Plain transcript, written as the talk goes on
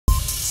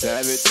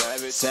Savage,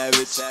 savage,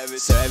 savage, savage,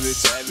 savage,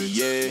 savage,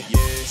 yeah,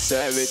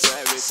 savage,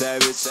 savage,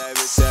 savage,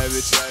 savage,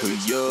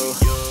 savage, yo,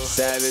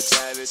 savage,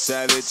 savage,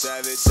 savage,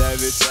 savage,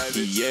 savage,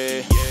 savage,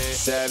 yeah,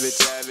 savage,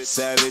 savage,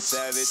 savage,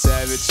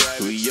 savage,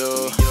 savage,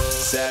 yo,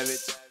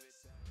 savage.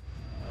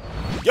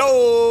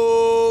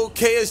 Yo,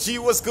 KSG,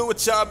 what's good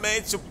with y'all, man?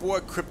 It's your boy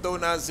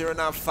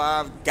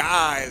Crypto9095.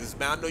 Guys,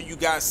 man, I know you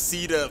guys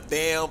see the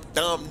damn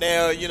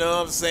thumbnail, you know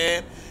what I'm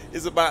saying?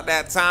 It's about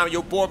that time.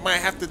 Your boy might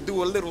have to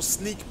do a little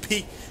sneak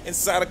peek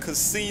inside a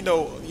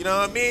casino, you know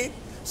what I mean?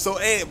 So,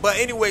 but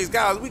anyways,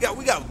 guys, we got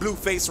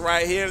Blueface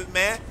right here,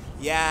 man.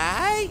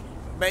 Yeah,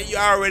 man, you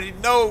already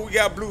know we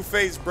got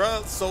Blueface,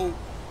 bro. So,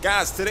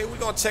 guys, today we're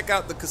gonna check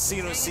out the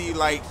casino and see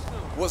like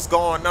what's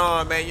going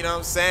on, man. You know what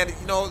I'm saying?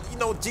 You know,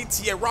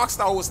 GTA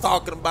Rockstar was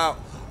talking about,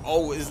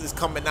 oh, is this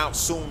coming out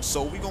soon?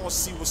 So we gonna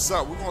see what's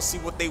up. We're gonna see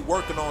what they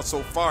working on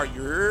so far.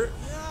 You heard?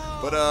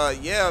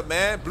 But yeah,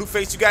 man.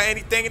 Blueface, you got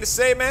anything to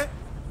say, man?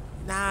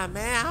 Nah,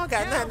 man, I don't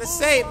got nothing to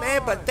say,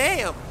 man. But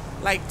damn,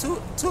 like two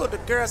of the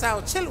girls I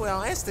was chilling with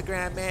on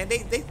Instagram, man,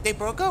 they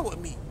broke up with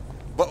me.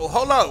 But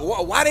hold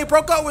up, why they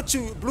broke up with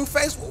you,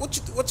 Blueface?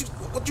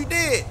 What you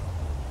did?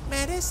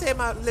 Man, they said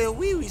my little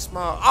wee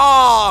small.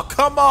 Oh,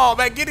 come on,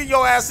 man. Get in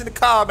your ass in the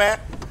car, man.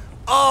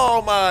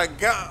 Oh, my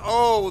God.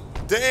 Oh,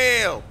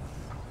 damn.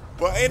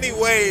 But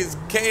anyways,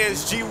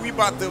 KSG, we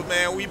about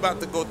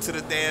to go to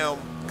the damn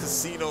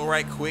casino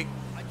right quick.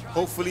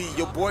 Hopefully,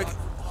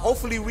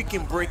 hopefully we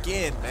can break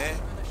in, man.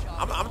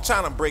 I'm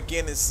trying to break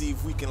in and see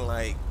if we can,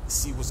 like,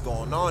 see what's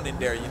going on in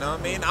there, you know what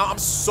I mean? I'm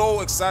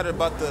so excited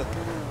about the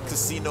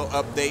casino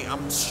update.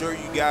 I'm sure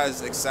you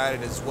guys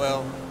excited as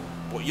well.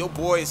 But your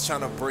boy is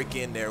trying to break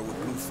in there with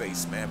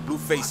Blueface, man.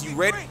 Blueface, you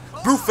ready?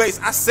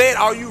 Blueface, I said,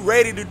 are you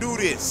ready to do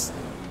this?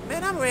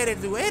 Man, I'm ready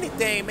to do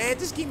anything, man.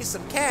 Just give me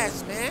some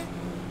cash, man.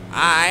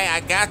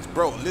 I got you,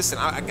 bro. Listen,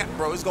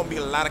 bro, it's gonna be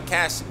a lot of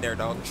cash in there,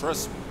 dog.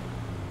 Trust me.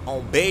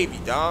 On baby,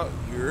 dog.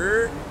 You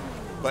heard?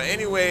 But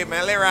anyway,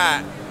 man, let's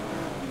ride.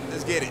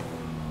 Let's get it.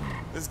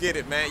 Let's get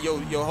it, man. Yo,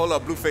 hold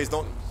up, Blueface.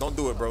 Don't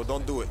do it, bro.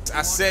 Don't do it.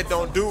 I said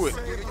don't do it.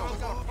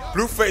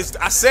 Blueface,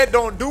 I said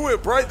don't do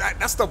it, bro.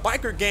 That's the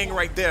biker gang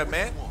right there,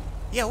 man.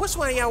 Yeah, which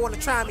one of y'all want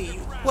to try me?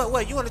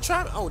 What, you want to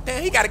try me? Oh,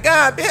 damn, he got a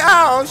gun, bitch.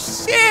 Oh,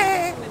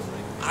 shit.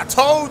 I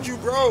told you,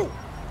 bro.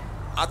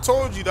 I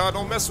told you, dog.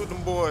 Don't mess with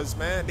them boys,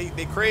 man.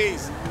 They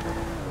crazy.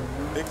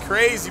 They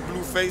crazy,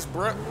 Blueface,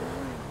 bro. All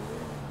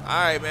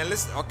right, man.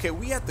 Listen. Okay,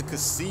 we at the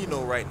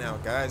casino right now,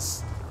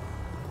 guys.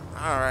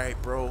 All right,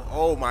 bro.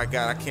 Oh my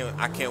God,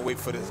 I can't wait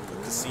for this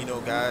casino,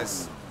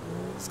 guys.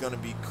 It's gonna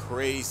be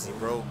crazy,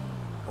 bro.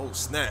 Oh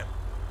snap!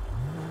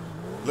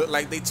 Look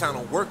like they trying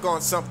to work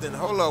on something.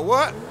 Hold up,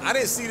 what? I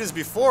didn't see this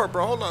before,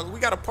 bro. Hold on, we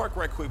gotta park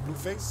right quick,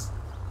 Blueface.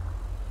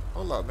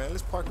 Hold up, man.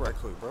 Let's park right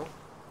quick, bro.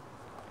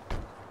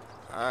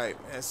 All right,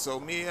 man. So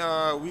we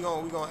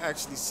gonna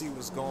actually see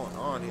what's going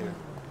on here.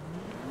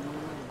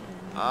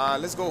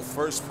 Let's go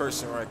first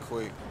person right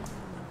quick.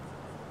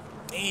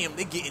 Damn,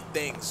 they getting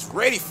things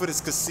ready for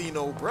this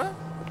casino, bruh.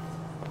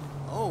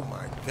 Oh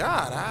my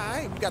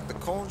God! We got the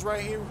cones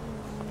right here.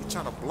 They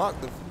trying to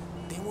block the.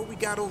 Damn, what we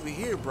got over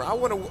here, bro?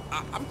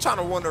 I'm trying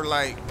to wonder,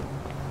 like,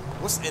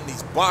 what's in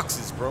these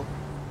boxes, bro?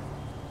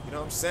 You know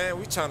what I'm saying?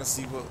 We trying to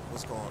see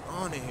what's going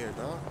on in here,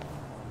 dog.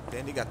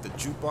 Then they got the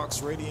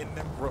jukebox ready in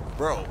there,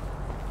 bro.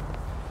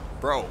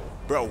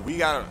 We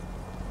gotta.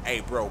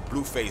 Hey, bro,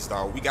 Blueface,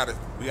 dog. We gotta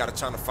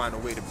try to find a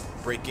way to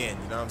break in.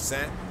 You know what I'm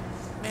saying?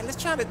 Man,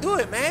 let's try to do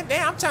it, man.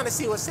 Damn, I'm trying to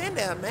see what's in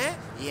there, man.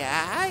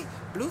 Yeah, all right.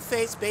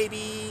 Blueface,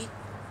 baby.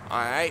 All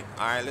right,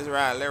 let's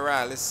ride.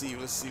 Let's see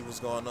what's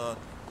going on.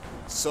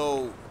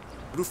 So,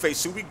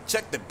 Blueface, should we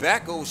check the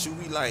back or should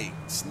we like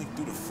sneak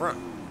through the front?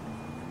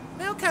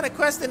 Man, what kind of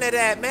question is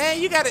that,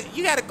 man? You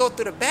gotta go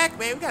through the back,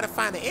 man. We gotta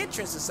find an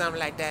entrance or something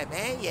like that,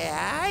 man.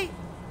 Yeah, all right.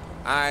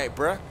 All right,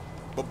 bruh.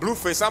 But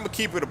Blueface, I'ma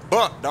keep it a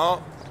buck,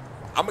 dog.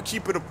 I'ma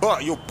keep it a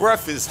buck. Your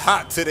breath is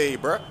hot today,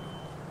 bruh.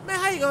 Man,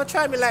 how you gonna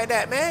try me like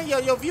that, man?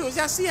 Your viewers,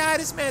 y'all see how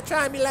this man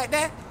trying me like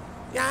that?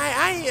 Yeah,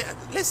 I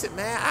ain't, listen,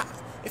 man.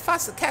 If I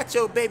should catch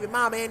your baby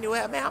mama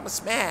anywhere, man, I'ma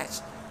smash.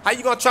 How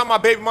you gonna try my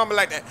baby mama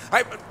like that?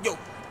 Yo,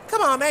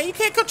 come on, man. You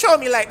can't control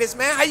me like this,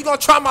 man. How you gonna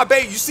try my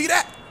baby? You see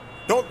that?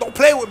 Don't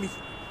play with me.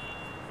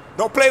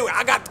 Don't play with me.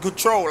 I got the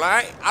control, all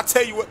right? I'll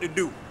tell you what to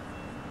do.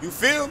 You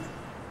feel me?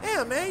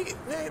 Damn, man.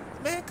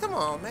 Man, come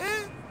on,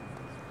 man.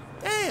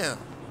 Damn.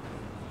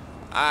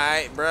 All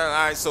right, bro. All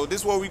right, so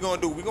this is what we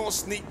gonna do. We gonna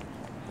sneak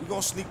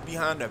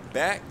behind the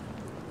back.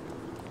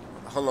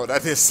 Hold on,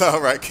 that didn't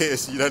sound right,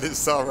 KSG. That didn't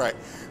sound right.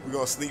 We're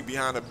gonna sneak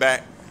behind the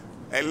back.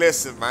 Hey,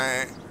 listen,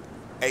 man.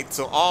 Hey,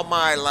 to all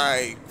my,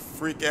 like,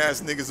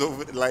 freak-ass niggas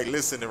over there, like,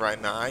 listening right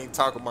now. I ain't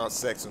talking about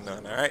sex or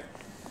nothing, all right?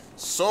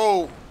 So,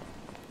 all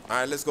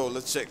right, let's go.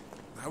 Let's check.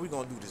 How we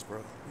gonna do this,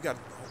 bro? We got,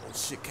 oh,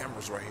 shit,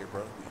 cameras right here,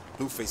 bro.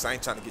 Blueface, I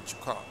ain't trying to get you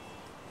caught.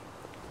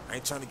 I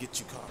ain't trying to get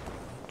you caught, bro.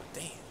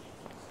 Damn.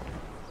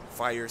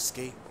 Fire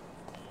escape.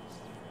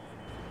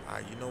 All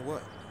right, you know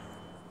what?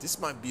 This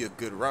might be a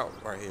good route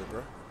right here,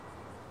 bro.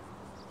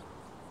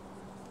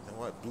 You know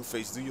what?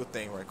 Blueface, do your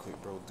thing right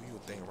quick, bro. Do your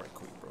thing right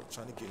quick, bro.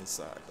 Trying to get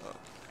inside, dog.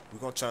 We're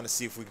gonna try to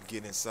see if we can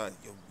get inside.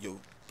 Yo,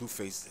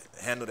 Blueface,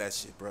 handle that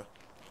shit, bro.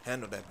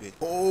 Handle that bit.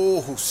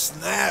 Oh,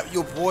 snap.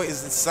 Your boy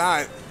is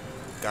inside.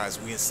 Guys,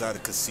 we inside the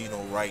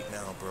casino right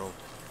now, bro.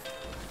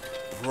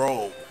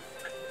 Bro.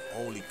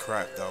 Holy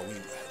crap, dog.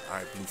 All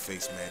right,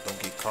 Blueface, man.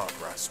 Don't get caught,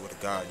 bro. I swear to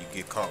God, you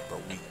get caught,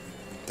 bro. We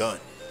done.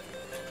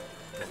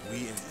 But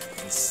we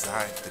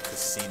inside the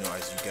casino,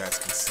 as you guys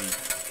can see.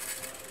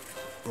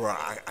 Bro,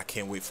 I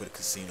can't wait for the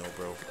casino,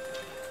 bro.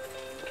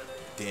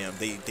 Damn,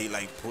 they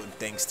like putting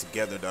things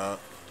together, dog.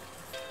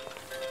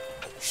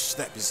 Oh,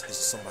 snap. There's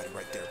somebody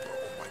right there, bro.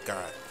 Oh, my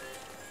God.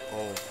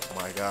 Oh,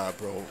 my God,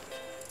 bro.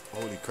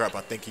 Holy crap.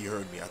 I think he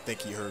heard me.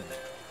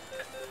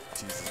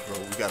 Jesus, bro.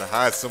 We got to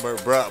hide somewhere,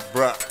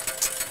 bruh.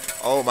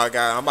 Oh, my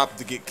God. I'm about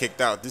to get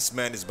kicked out. This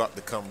man is about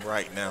to come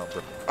right now,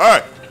 bro. All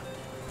right.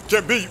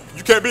 You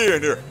can't be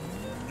in here.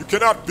 You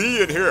cannot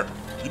be in here.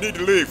 You need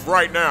to leave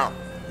right now.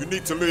 You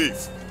need to leave.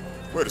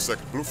 Wait a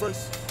second.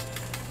 Blueface?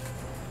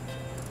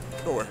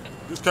 No way.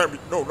 This can't be.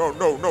 No.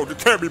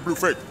 This can't be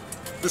Blueface.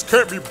 This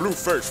can't be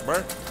Blueface,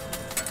 man.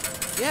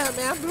 Yeah,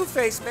 man, I'm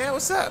Blueface, man.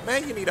 What's up,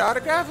 man? You need an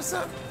autograph or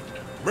something?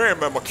 Man,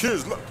 my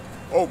kids love.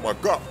 Oh my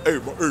God. Hey,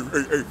 my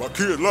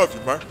kids love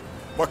you, man.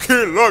 My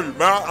kids love you,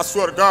 man. I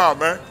swear to God,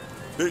 man.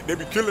 They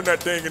be killing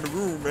that thing in the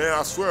room, man.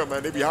 I swear,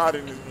 man. They be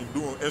hiding and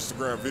doing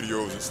Instagram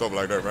videos and stuff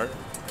like that, man.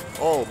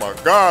 Oh my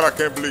God, I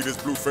can't believe this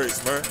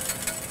Blueface, man.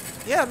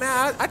 Yeah,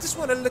 man. I just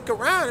want to look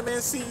around,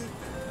 man. See,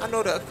 I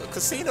know the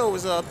casino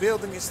was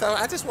building and stuff.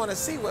 I just want to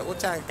see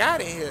what y'all got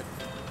in here.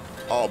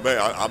 Oh man,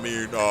 I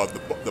mean,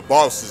 the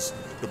bosses,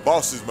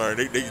 man.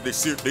 They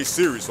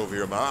serious over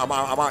here, man.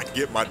 I might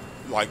get my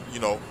I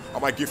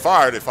might get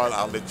fired if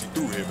I'll let you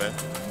through here, man.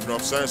 You know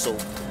what I'm saying? So,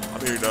 I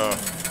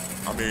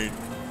mean,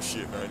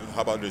 shit, man.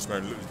 How about this,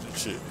 man?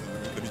 Shit,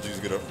 let me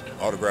just get an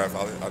autograph.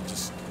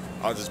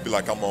 I'll just be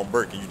like I'm on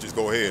break, and you just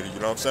go ahead. You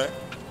know what I'm saying?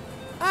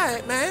 All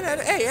right, man.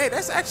 Hey,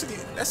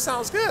 that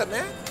sounds good,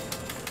 man.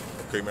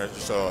 Okay, man.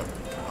 Just all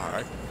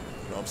right.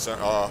 You know what I'm saying?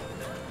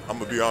 I'm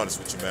gonna be honest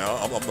with you, man.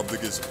 I'm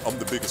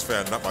the biggest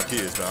fan, not my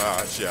kids,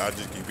 man. Shit, I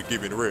just give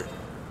you the red.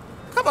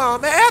 Come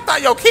on, man. I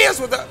thought your kids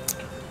were the.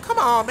 Come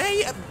on, man.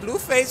 Yeah,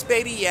 Blueface,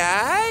 baby,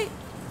 yeah.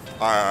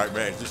 All right,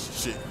 man. Just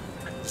shit.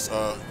 Just you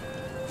know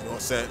what I'm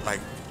saying?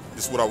 Like,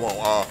 this is what I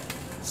want.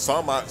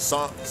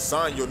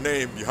 Sign your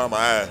name behind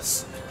my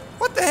ass.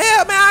 What the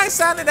hell, man? I ain't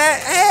signing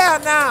that. Hell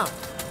no.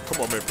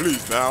 Come on, man.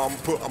 Please, man. I'm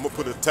gonna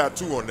put a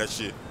tattoo on that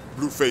shit.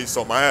 Blueface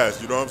on my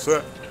ass. You know what I'm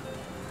saying?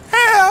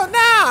 Hell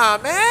nah,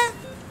 man.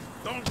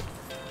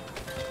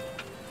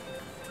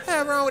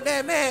 Hell wrong with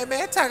that man,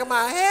 man? Talking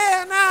about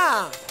hell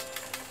nah.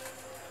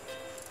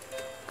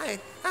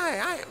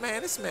 I ain't,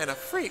 man, this man a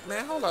freak,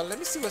 man. Hold on, let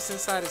me see what's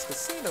inside this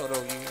casino,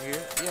 though, you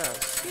hear? Yeah,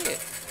 shit.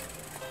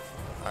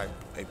 All right,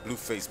 hey,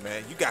 Blueface,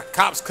 man. You got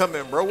cops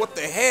coming, bro. What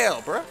the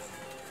hell, bro?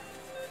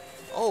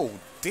 Oh,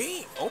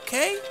 damn.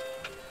 Okay.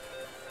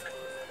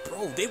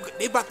 Bro,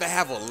 they about to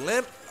have a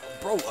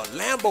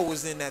Lambo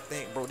was in that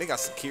thing, bro. They got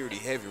security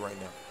heavy right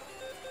now.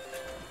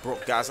 Bro,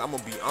 guys, I'm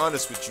going to be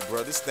honest with you,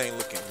 bro. This thing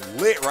looking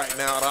lit right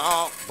now.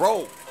 Oh,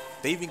 bro,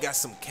 they even got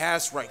some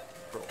cash right.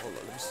 Bro, hold on,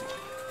 let me see.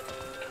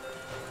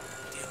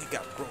 Damn,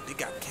 they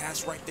got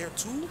cash right there,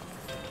 too?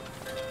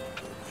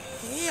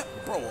 Yeah,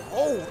 bro,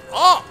 hold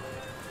up.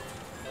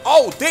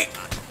 Oh, dang.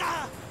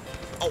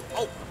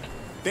 Oh,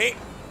 dang.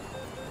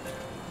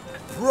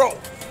 Bro.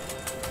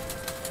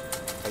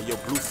 Hey, yo,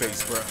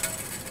 Blueface, bro.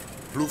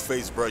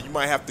 Blueface, bro. You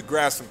might have to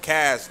grab some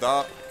cash,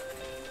 dog.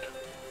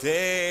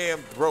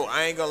 Damn, bro.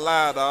 I ain't gonna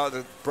lie,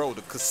 dog. Bro,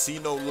 the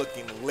casino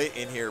looking lit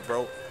in here,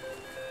 bro.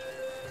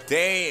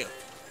 Damn.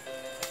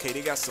 Okay,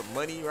 they got some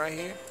money right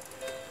here.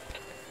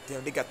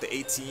 Damn, they got the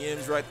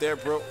ATMs right there,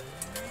 bro.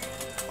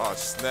 Oh,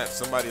 snap.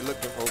 Somebody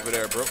looking over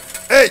there, bro.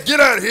 Hey, get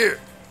out of here.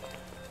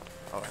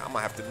 Oh, I'm gonna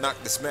have to knock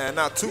this man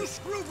out, too.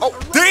 Oh,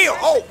 damn.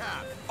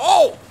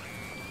 Oh,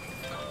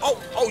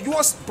 you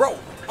want, bro?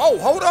 Oh,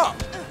 hold up.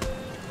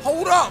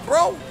 Hold up,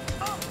 bro.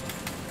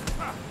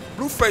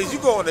 Blueface, you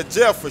going to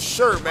jail for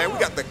sure, man. We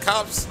got the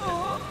cops.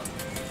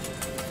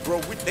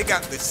 Bro, they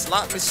got the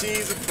slot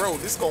machines. Bro,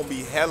 this going to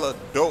be hella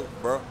dope,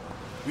 bro.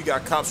 We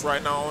got cops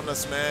right now on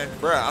us, man.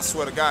 Bro, I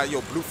swear to God,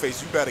 yo,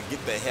 Blueface, you better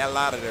get the hell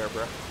out of there,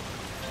 bro.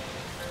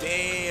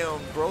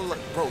 Damn, bro. Look,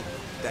 bro,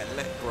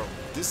 bro,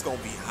 this going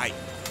to be hype.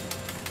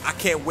 I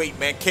can't wait,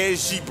 man.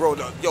 KSG, bro.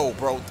 Yo,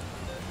 bro.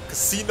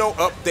 Casino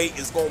update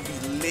is going to be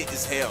lit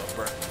as hell,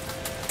 bro.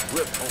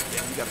 Oh,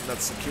 damn, we got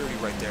another security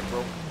right there,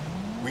 bro.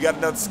 We got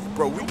another,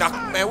 bro. We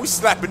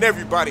slapping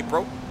everybody,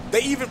 bro.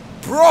 They even,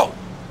 bro.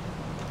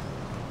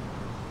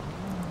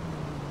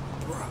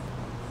 Hold on.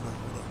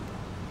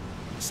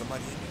 There's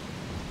somebody in there.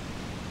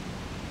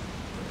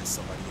 There's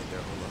somebody in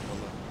there. Hold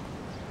on.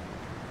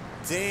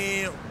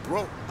 Damn,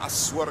 bro. I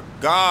swear to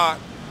God.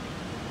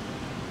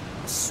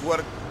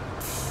 Can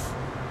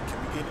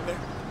we get in there?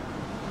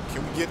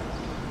 Can we get it?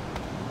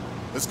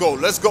 Let's go,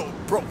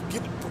 bro.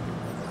 Get it, bro.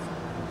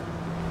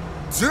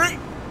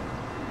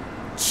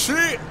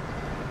 Chill.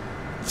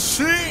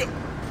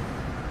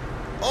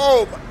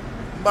 Oh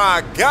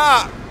my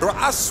God, bro!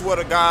 I swear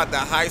to God, the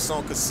heist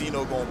on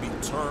casino gonna be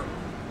turned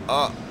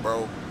up,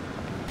 bro.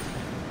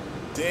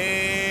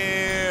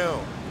 Damn.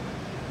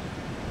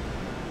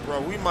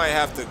 Bro, we might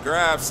have to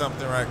grab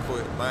something right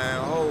quick,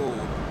 man. Hold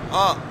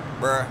up,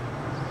 bro.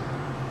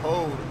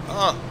 Hold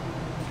up. All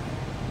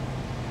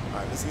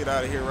right, let's get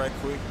out of here right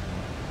quick.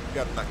 We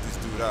gotta knock this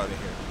dude out of here.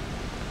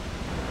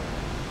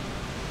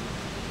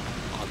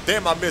 Oh,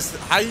 damn, I missed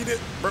it. How you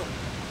did, bro?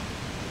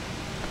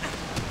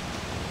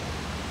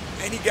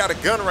 And he got a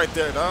gun right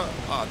there, dog.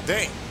 Oh,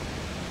 dang.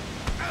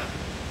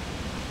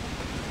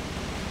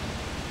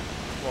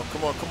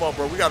 Come on,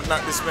 bro. We gotta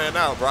knock this man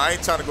out, bro. I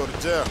ain't trying to go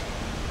to jail.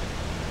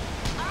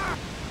 All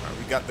right,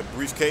 we got the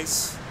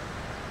briefcase.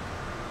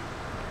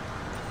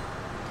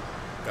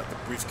 Got the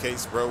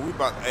briefcase, bro. We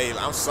about, hey,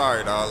 I'm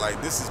sorry, dog.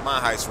 Like, this is my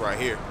heist right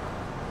here.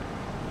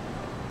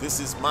 This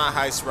is my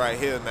heist right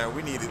here, man.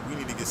 We need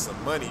to get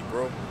some money,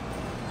 bro.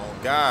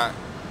 On God.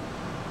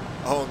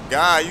 On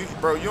God.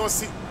 Bro, you don't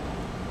see,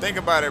 think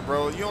about it,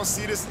 bro. You don't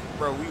see this?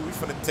 Bro, we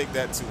finna take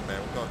that too,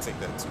 man. We're gonna take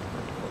that too,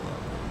 bro. Hold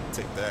on.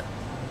 Take that.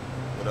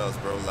 What else,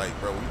 bro? Like,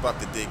 bro, we about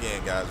to dig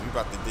in, guys. We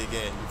about to dig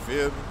in. You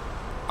feel me?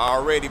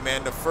 Already,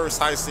 man. The first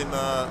heist in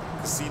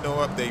casino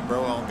update,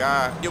 bro. On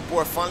God. Your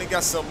boy finally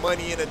got some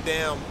money in a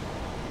damn.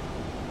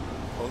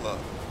 Hold up.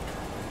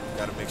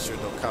 Gotta make sure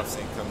no cops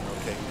ain't coming,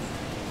 okay?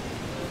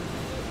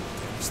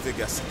 Damn, we still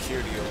got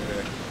security over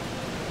there.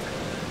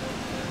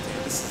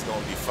 Damn, this is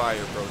gonna be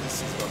fire, bro.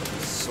 This is gonna be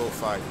so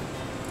fire.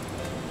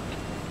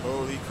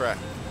 Holy crap.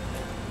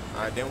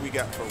 Alright, then we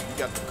got the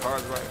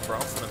cars right, bro.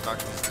 I'm finna knock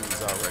these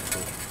dudes out right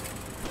quick.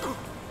 You know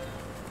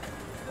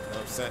what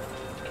I'm saying?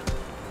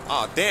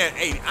 Oh, damn.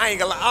 Hey, I ain't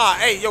gonna lie. Ah,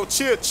 hey, yo,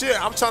 chill.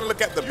 I'm trying to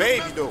look at the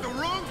baby, though. The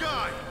wrong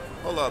guy.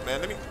 Hold up,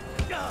 man. Let me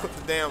put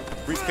the damn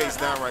briefcase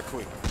down right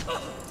quick.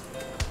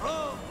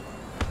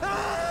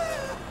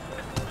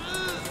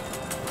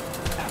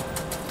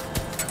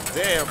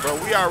 Damn, bro.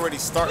 We already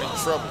starting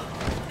trouble.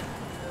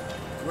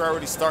 We're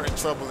already starting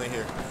trouble in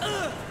here.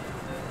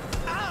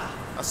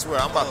 I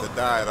swear, I'm about to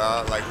die,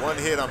 dog. Like, one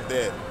hit, I'm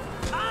dead.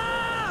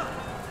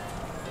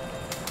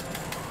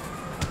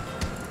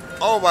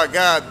 Oh, my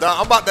God, dog.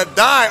 I'm about to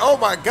die. Oh,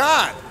 my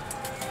God.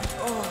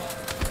 Oh.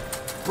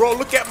 Bro,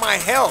 look at my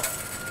health.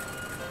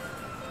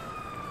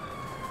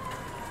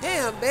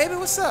 Damn, baby,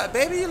 what's up,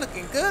 baby? You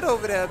looking good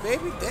over there,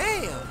 baby.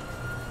 Damn.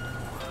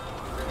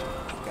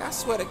 I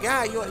swear to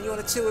God, you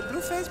want to chill with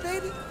Blueface,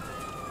 baby?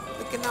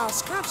 Looking all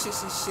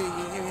scrumptious and shit.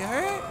 You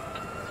heard?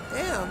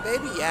 Damn,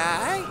 baby, yeah,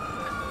 alright?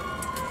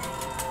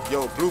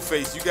 Yo,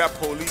 Blueface, you got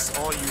police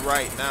on you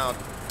right now.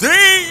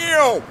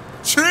 Damn!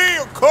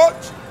 Chill,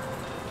 coach.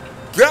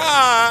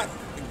 God.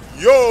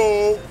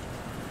 Yo,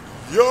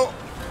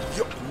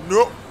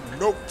 no,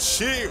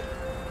 chill.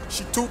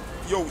 She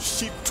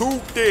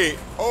too dead.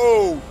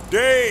 Oh,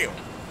 damn.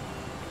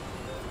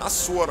 I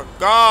swear to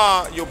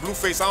God. Yo,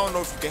 Blueface, I don't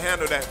know if you can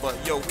handle that, but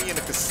yo, we in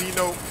the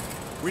casino.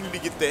 We need to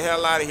get the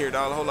hell out of here,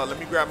 dog. Hold on, let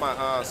me grab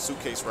my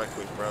suitcase right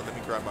quick, bro. Let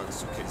me grab my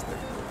suitcase there.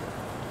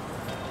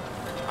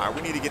 All right,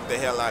 we need to get the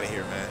hell out of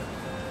here, man.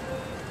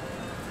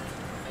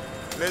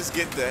 Let's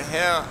get the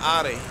hell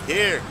out of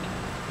here.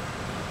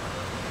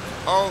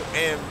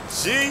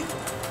 OMG.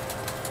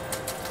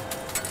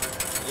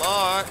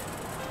 Lord.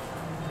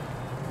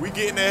 We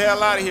getting the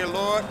hell out of here,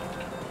 Lord.